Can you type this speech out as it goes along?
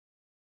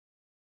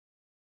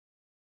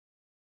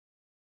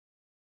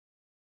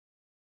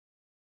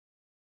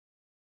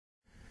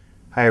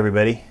Hi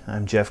everybody,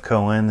 I'm Jeff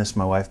Cohen, this is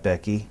my wife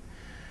Becky.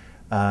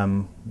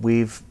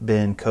 We've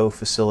been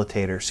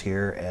co-facilitators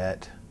here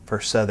at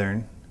First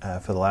Southern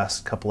for the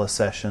last couple of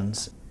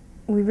sessions.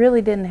 We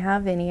really didn't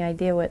have any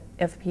idea what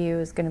FPU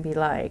was going to be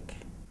like.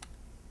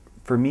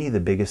 For me, the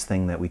biggest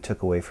thing that we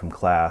took away from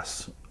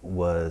class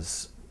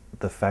was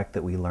the fact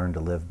that we learned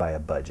to live by a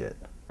budget.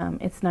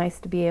 It's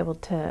nice to be able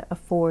to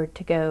afford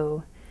to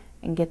go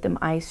and get them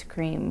ice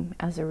cream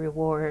as a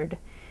reward,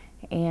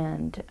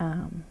 and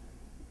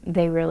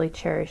they really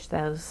cherish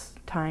those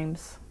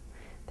times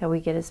that we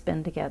get to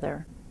spend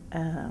together.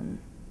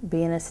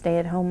 Being a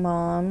stay-at-home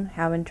mom,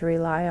 having to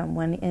rely on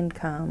one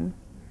income,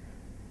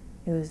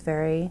 it was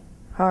very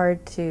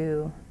hard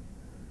to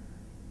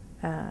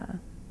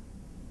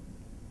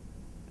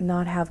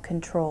not have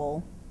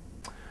control.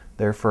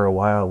 There for a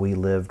while we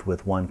lived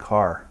with one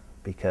car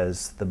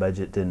because the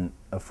budget didn't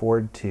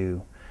afford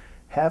to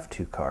have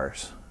two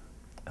cars.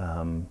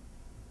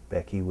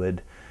 Becky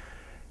would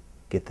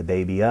get the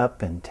baby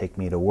up and take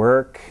me to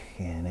work,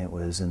 and it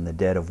was in the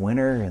dead of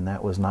winter, and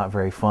that was not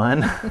very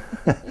fun.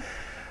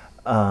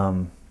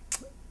 I'm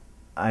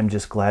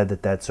just glad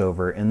that that's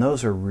over, and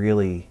those are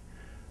really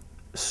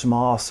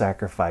small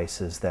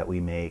sacrifices that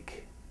we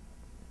make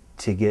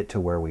to get to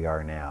where we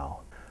are now.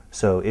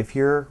 So if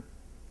you're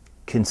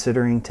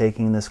considering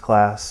taking this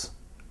class,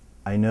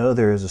 I know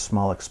there is a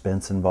small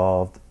expense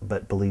involved,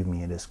 but believe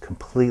me, it is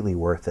completely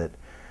worth it.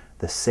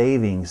 The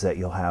savings that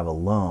you'll have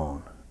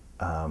alone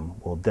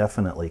will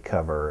definitely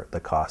cover the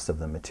cost of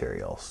the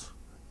materials.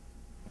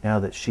 Now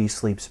that she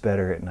sleeps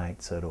better at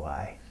night, so do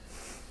I.